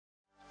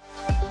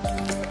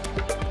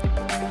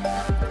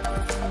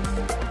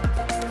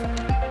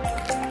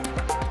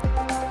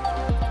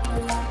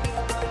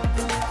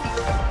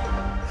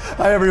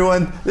Hi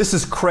everyone, this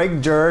is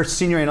Craig Durr,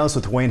 Senior Analyst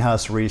with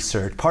Wainhouse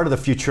Research, part of the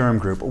Futurum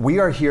Group. We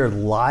are here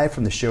live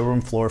from the showroom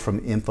floor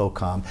from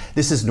InfoComm.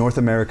 This is North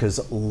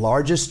America's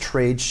largest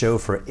trade show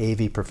for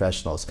AV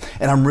professionals.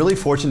 And I'm really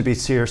fortunate to be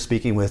here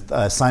speaking with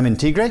Simen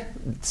Teigre,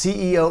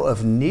 CEO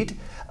of Neat.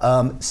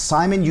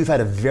 Simen, you've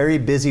had a very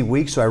busy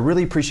week, so I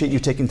really appreciate you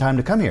taking time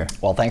to come here.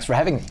 Well, thanks for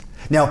having me.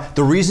 Now,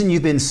 the reason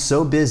you've been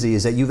so busy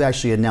is that you've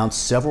actually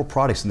announced several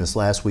products in this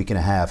last week and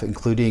a half,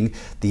 including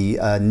the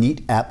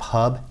Neat App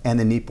Hub and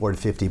the Neat Board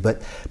 50.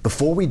 But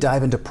before we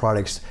dive into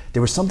products,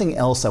 there was something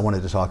else I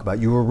wanted to talk about.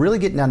 You were really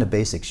getting down to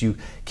basics. You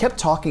kept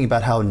talking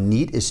about how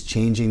Neat is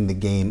changing the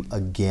game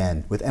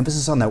again, with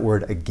emphasis on that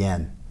word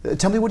again.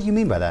 Tell me, what do you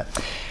mean by that?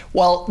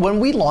 Well, when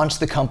we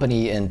launched the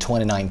company in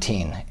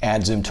 2019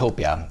 at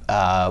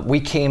Zoomtopia, we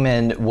came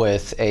in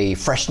with a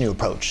fresh new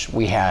approach.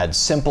 We had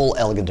simple,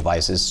 elegant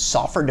devices,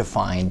 software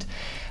defined,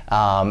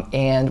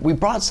 and we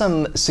brought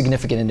some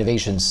significant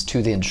innovations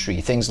to the industry,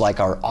 things like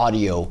our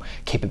audio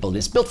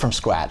capabilities built from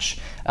scratch.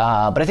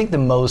 But I think the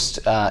most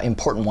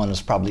important one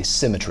was probably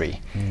symmetry,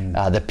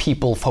 the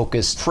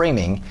people-focused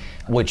framing,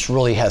 which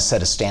really has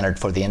set a standard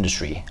for the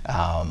industry.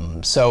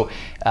 I'm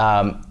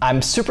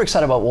super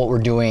excited about what we're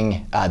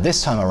doing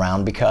this time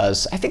around,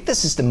 because I think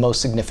this is the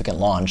most significant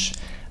launch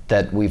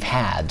that we've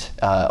had,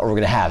 or we're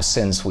going to have,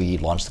 since we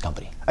launched the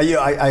company.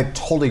 I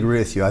totally agree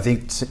with you. I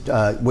think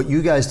what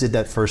you guys did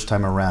that first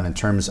time around in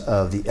terms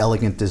of the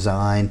elegant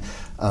design,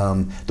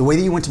 the way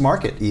that you went to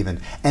market even,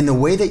 and the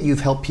way that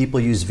you've helped people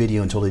use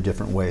video in totally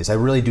different ways. I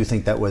really do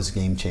think that was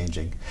game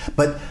changing.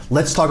 But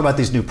let's talk about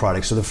these new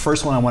products. So the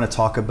first one I want to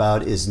talk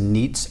about is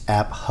Neat's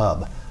App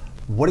Hub.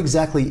 What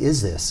exactly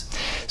is this?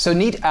 So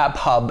Neat App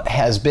Hub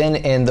has been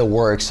in the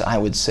works, I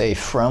would say,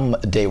 from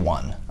day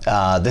one.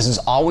 This has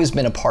always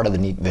been a part of the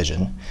Neat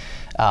vision,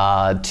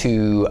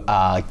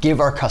 to give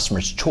our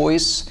customers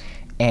choice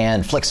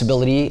and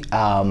flexibility,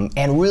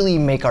 and really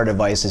make our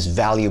devices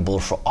valuable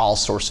for all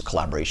sorts of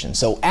collaboration.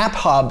 So App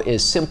Hub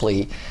is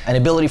simply an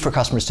ability for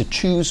customers to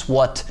choose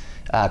what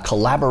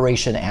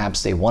collaboration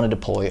apps they want to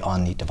deploy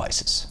on Neat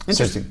devices.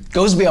 Interesting. So it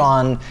goes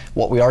beyond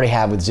what we already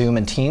have with Zoom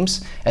and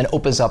Teams and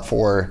opens up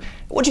for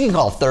what you can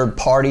call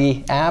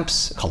third-party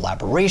apps,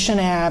 collaboration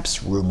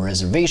apps, room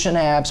reservation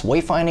apps,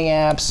 wayfinding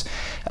apps,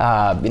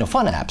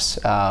 fun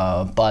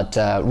apps, but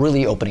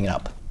really opening it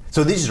up.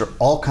 So these are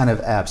all kind of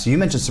apps. You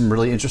mentioned some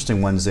really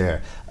interesting ones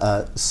there.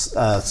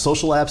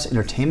 Social apps,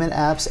 entertainment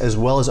apps, as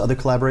well as other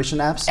collaboration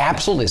apps?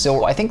 Absolutely.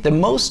 So I think the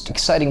most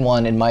exciting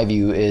one, in my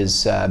view,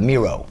 is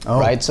Miro,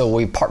 right? So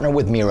we partner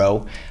with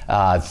Miro,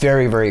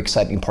 very, very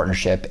exciting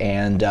partnership.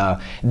 And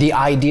the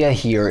idea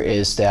here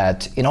is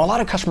that, a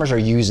lot of customers are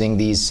using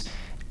these,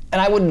 and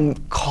I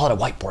wouldn't call it a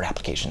whiteboard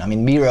application. I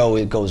mean, Miro,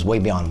 it goes way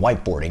beyond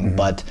whiteboarding,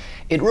 but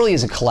it really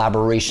is a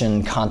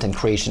collaboration, content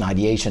creation,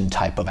 ideation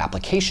type of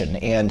application.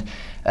 And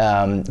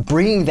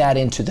bringing that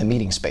into the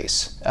meeting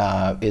space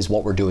is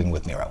what we're doing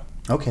with Miro.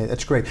 Okay,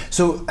 that's great.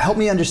 So help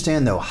me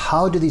understand though,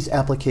 how do these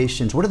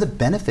applications, what are the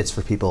benefits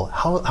for people?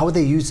 How would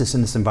they use this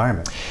in this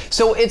environment?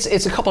 So it's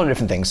a couple of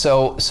different things.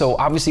 So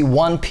obviously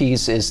one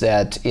piece is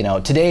that,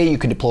 today you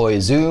can deploy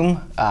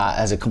Zoom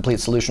as a complete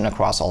solution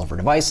across all of our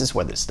devices,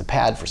 whether it's the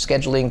pad for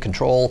scheduling,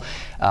 control,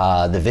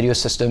 the video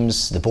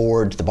systems, the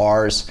board, the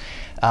bars.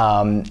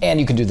 And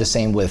you can do the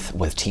same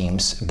with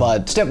Teams.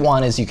 But step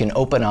one is you can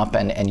open up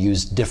and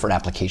use different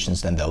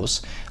applications than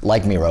those,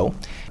 like Miro.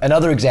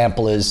 Another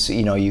example is,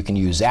 you can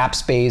use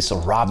AppSpace or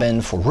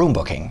Robin for room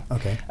booking.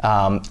 Okay.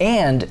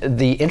 And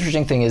the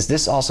interesting thing is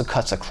this also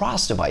cuts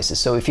across devices.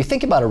 So if you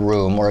think about a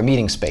room or a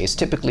meeting space,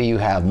 typically you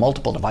have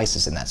multiple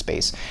devices in that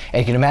space.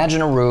 And you can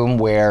imagine a room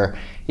where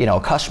a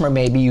customer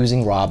may be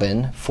using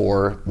Robin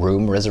for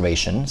room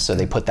reservation, so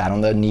they put that on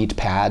the Neat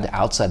pad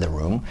outside the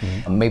room.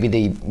 Maybe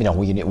they,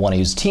 we want to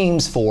use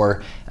Teams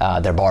for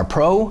their Bar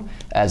Pro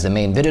as the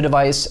main video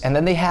device, and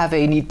then they have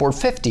a Neat Board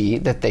 50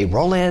 that they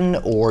roll in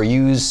or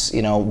use,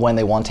 when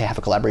they want to have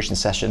a collaboration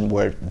session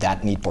where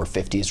that Neat Board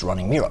 50 is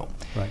running Miro.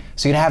 Right.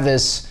 So you can have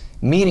this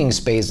meeting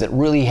space that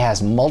really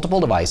has multiple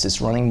devices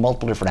running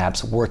multiple different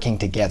apps working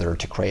together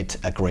to create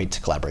a great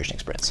collaboration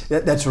experience.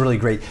 That's really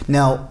great.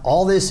 Now,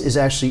 all this is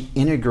actually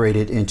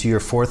integrated into your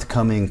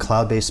forthcoming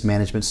cloud-based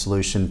management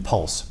solution,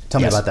 Pulse. Tell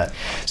me about that.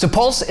 So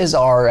Pulse is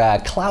our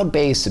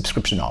cloud-based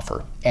subscription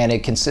offer, and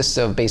it consists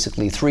of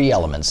basically three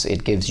elements.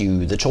 It gives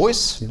you the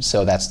choice,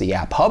 so that's the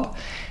App Hub.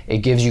 It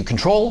gives you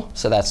control,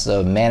 so that's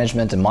the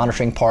management and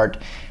monitoring part,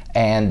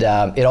 and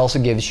it also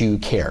gives you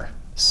care.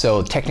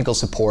 So technical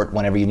support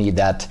whenever you need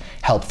that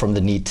help from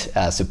the Neat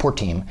support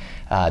team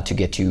to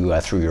get you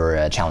through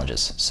your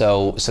challenges.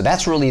 So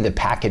that's really the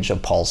package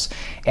of Pulse.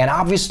 And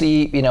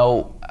obviously,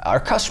 our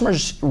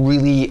customers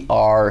really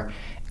are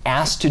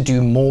asked to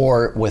do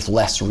more with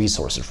less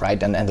resources,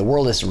 right? And the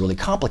world is really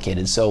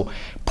complicated. So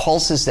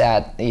Pulse is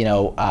that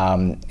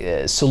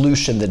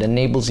solution that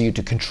enables you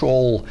to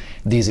control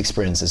these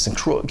experiences and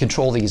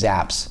control these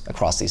apps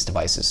across these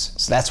devices.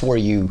 So that's where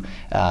you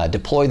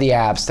deploy the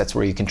apps. That's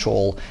where you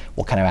control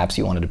what kind of apps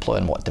you want to deploy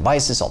on what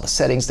devices, all the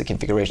settings, the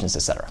configurations,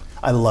 etc.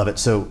 I love it.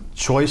 So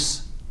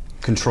choice,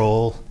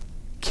 control,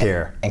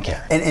 care. And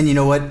care. And you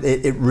know what?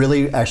 It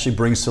really actually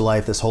brings to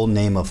life this whole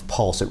name of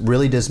pulse. It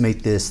really does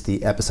make this the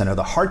epicenter,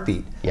 the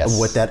heartbeat of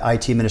what that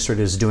IT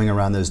administrator is doing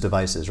around those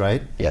devices,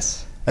 right?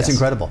 Yes. That's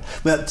incredible.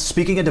 But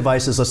speaking of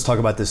devices, let's talk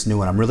about this new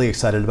one. I'm really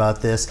excited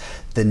about this,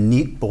 the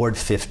Neat Board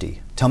 50.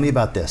 Tell me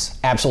about this.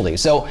 Absolutely.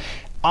 So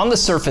on the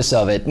surface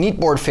of it, Neat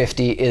Board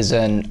 50 is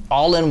an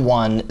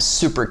all-in-one,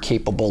 super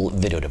capable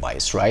video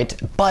device, right?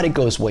 But it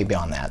goes way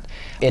beyond that.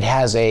 It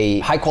has a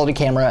high-quality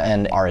camera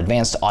and our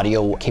advanced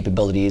audio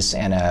capabilities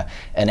and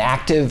an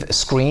active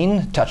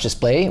screen, touch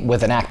display,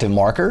 with an active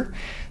marker.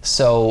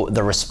 So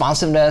the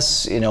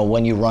responsiveness,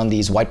 when you run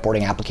these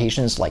whiteboarding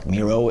applications like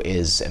Miro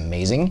is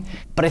amazing.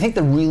 But I think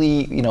the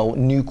really,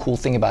 new cool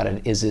thing about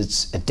it is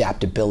its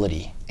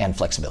adaptability and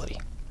flexibility.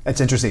 That's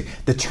interesting,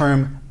 the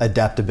term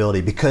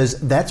adaptability, because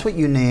that's what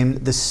you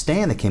named the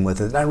stand that came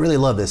with it. And I really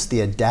love this, the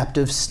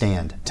adaptive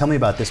stand. Tell me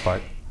about this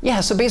part.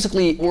 Yeah, so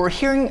basically we're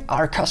hearing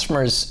our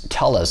customers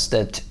tell us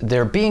that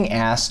they're being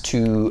asked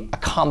to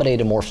accommodate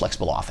a more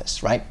flexible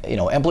office, right?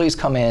 Employees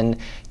come in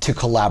to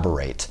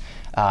collaborate.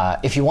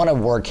 If you want to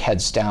work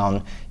heads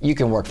down, you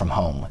can work from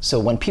home. So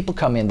when people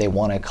come in, they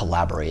want to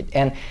collaborate.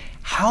 And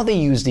how they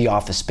use the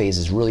office space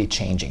is really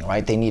changing,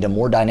 right? They need a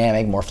more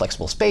dynamic, more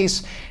flexible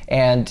space.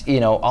 And there's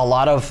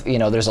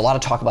a lot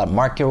of talk about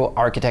micro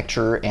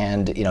architecture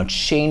and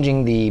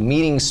changing the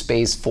meeting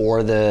space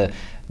for the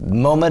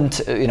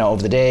moment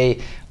of the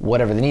day,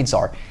 whatever the needs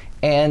are.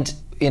 And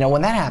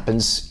when that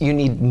happens, you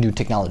need new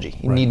technology.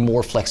 You need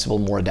more flexible,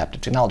 more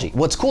adaptive technology.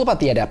 What's cool about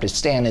the adaptive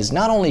stand is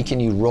not only can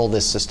you roll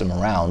this system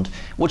around,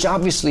 which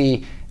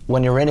obviously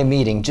when you're in a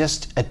meeting,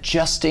 just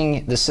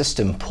adjusting the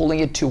system, pulling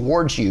it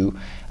towards you,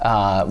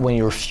 when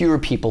you're fewer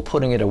people,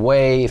 putting it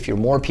away, if you're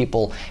more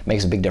people,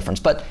 makes a big difference.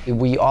 But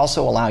we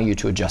also allow you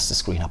to adjust the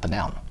screen up and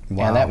down.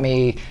 Wow. And that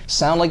may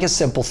sound like a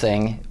simple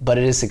thing, but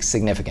it is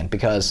significant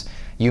because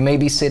you may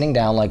be sitting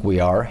down like we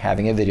are,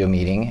 having a video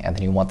meeting, and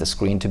then you want the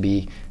screen to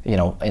be,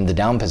 in the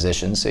down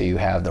position, so you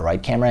have the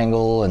right camera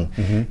angle and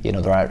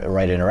the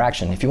right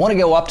interaction. If you want to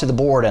go up to the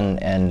board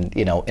and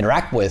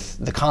interact with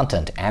the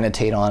content,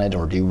 annotate on it,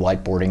 or do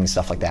whiteboarding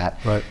stuff like that,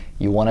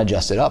 you want to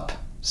adjust it up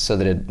so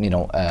that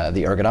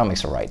the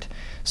ergonomics are right.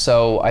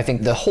 So I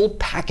think the whole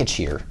package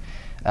here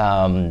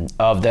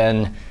of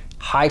then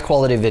high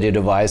quality video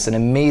device, an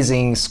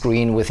amazing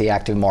screen with the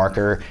active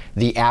marker,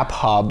 the app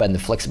hub and the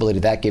flexibility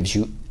that gives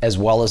you, as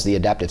well as the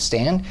adaptive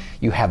stand,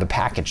 you have a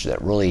package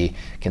that really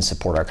can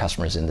support our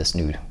customers in this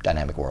new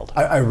dynamic world.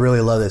 I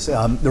really love this.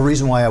 The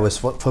reason why I was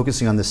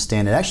focusing on this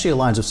stand, it actually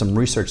aligns with some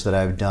research that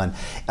I've done.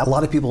 A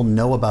lot of people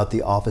know about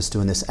the office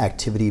doing this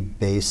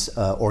activity-based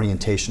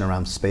orientation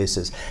around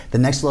spaces. The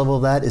next level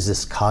of that is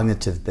this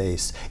cognitive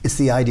base. It's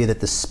the idea that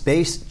the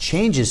space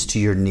changes to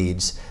your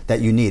needs that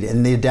you need,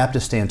 and the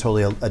adaptive stand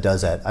totally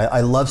does that.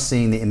 I love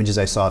seeing the images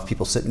I saw of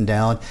people sitting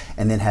down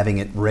and then having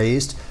it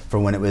raised for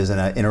when it was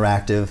an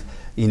interactive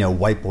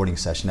whiteboarding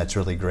session. That's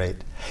really great.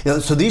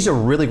 So these are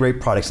really great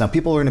products. Now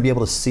people are going to be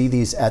able to see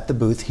these at the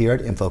booth here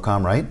at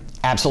InfoComm, right?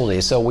 Absolutely.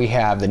 So we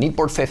have the Neat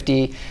Board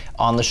 50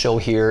 on the show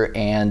here,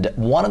 and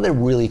one of the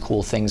really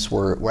cool things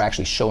we're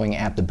actually showing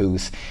at the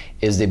booth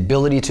is the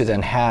ability to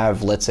then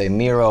have, let's say,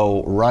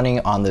 Miro running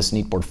on this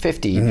Neat Board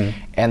 50,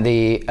 and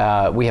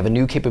we have a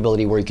new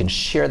capability where you can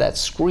share that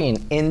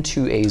screen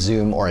into a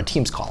Zoom or a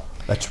Teams call.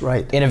 That's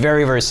right. In a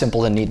very, very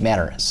simple and neat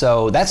manner.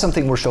 So that's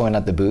something we're showing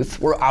at the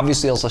booth. We're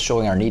obviously also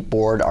showing our Neat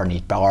Board, our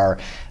Neat Bar,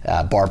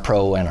 Bar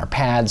Pro, and our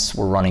pads.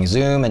 We're running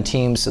Zoom and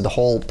Teams, so the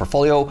whole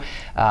portfolio.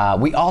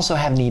 We also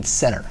have Neat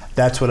Center.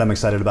 That's what I'm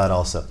excited about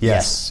also.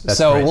 Yes. That's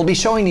so great. We'll be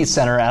showing Neat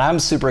Center, and I'm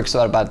super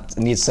excited about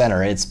Neat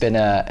Center. It's been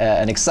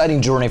an exciting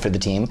journey for the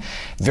team.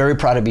 Very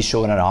proud to be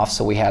showing it off.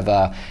 So we have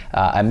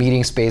a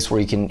meeting space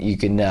where you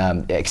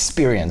can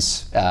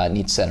experience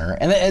Neat Center.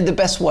 And the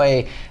best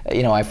way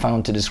I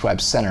found to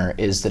describe Center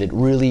is that it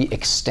really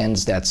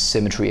extends that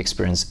symmetry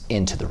experience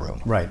into the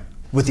room. Right.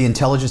 With the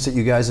intelligence that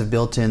you guys have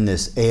built in,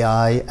 this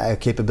AI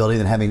capability,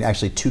 and having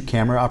actually 2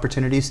 camera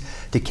opportunities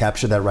to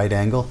capture that right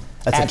angle,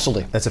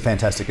 absolutely. That's a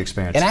fantastic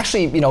experience. And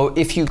actually,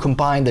 if you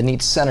combine the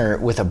Neat Center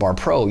with a Bar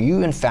Pro,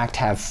 you in fact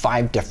have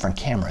 5 different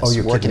cameras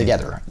working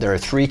together. There are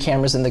 3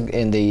 cameras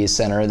in the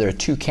center. There are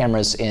 2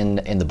 cameras in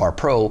the Bar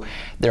Pro.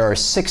 There are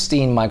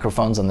 16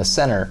 microphones on the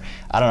center.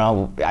 I don't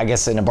know. I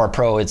guess in a Bar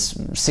Pro, it's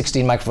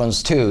 16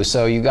 microphones too.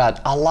 So you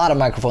got a lot of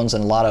microphones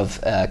and a lot of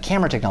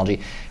camera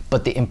technology.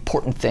 But the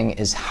important thing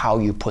is how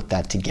you put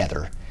that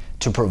together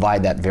to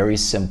provide that very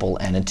simple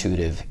and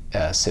intuitive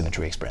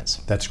symmetry experience.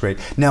 That's great.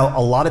 Now,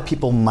 a lot of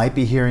people might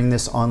be hearing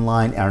this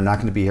online and are not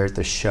going to be here at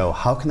the show.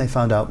 How can they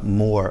find out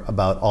more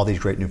about all these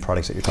great new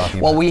products that you're talking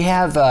about? Well, we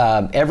have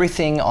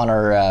everything on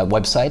our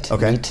website,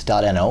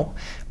 neat.no.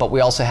 But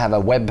we also have a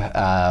web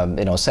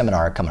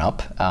seminar coming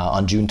up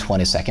on June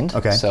 22nd.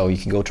 Okay. So you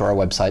can go to our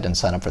website and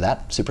sign up for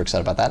that. Super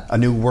excited about that. A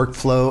new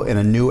workflow in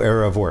a new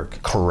era of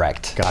work.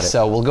 Correct. Got it.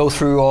 So we'll go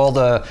through all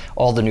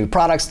the new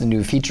products, the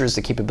new features,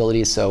 the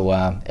capabilities. So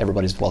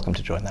everybody's welcome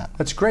to join that.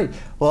 That's great.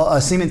 Well,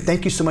 Simen,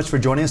 thank you so much for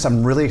joining us.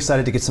 I'm really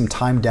excited to get some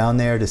time down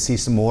there to see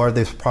some more of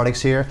these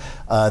products here.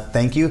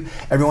 Thank you.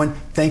 Everyone,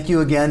 thank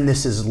you again.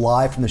 This is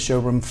live from the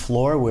showroom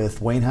floor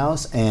with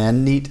Wainhouse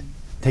and Neat.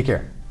 Take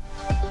care.